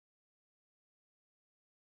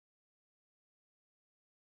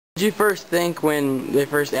did you first think when they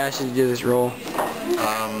first asked you to do this role?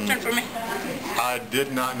 Turn for me. I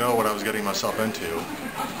did not know what I was getting myself into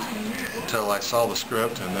until I saw the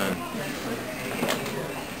script and then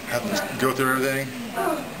had to go through everything.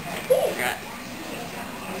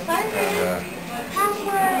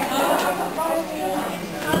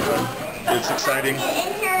 It's exciting.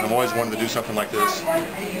 I've always wanted to do something like this.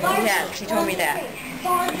 Yeah, she told me that.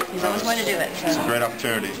 He's always wanted to do it. It's a great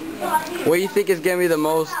opportunity. What do you think is going to be the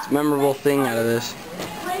most memorable thing out of this?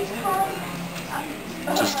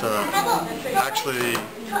 Just actually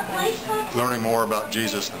learning more about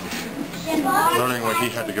Jesus and learning what he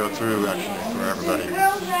had to go through actually for everybody.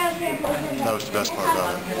 That was the best part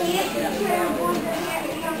about it.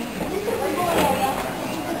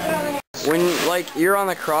 When, like, you're on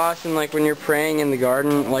the cross and, like, when you're praying in the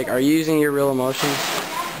garden, like, are you using your real emotions?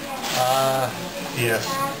 Yes.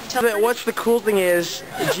 What's the cool thing is,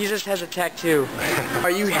 Jesus has a tattoo.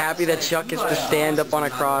 Are you happy that Chuck gets to stand up on a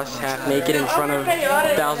cross half naked in front of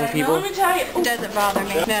 1,000 people? It doesn't bother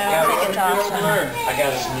me. No, I think it's awesome. I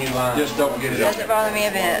got this new line. Just don't get It doesn't bother me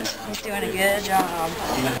a bit. He's doing a good job.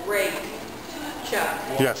 Great. Chuck,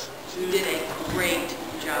 Yes. you did a great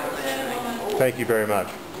job last night. Thank you very much.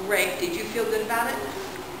 Great. Did you feel good about it?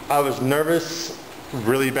 I was nervous,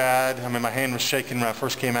 really bad. I mean, my hand was shaking when I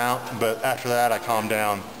first came out, but after that, I calmed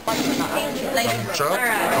down. Chuck,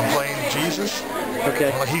 I'm playing Jesus.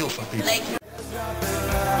 Okay. I want to heal some people.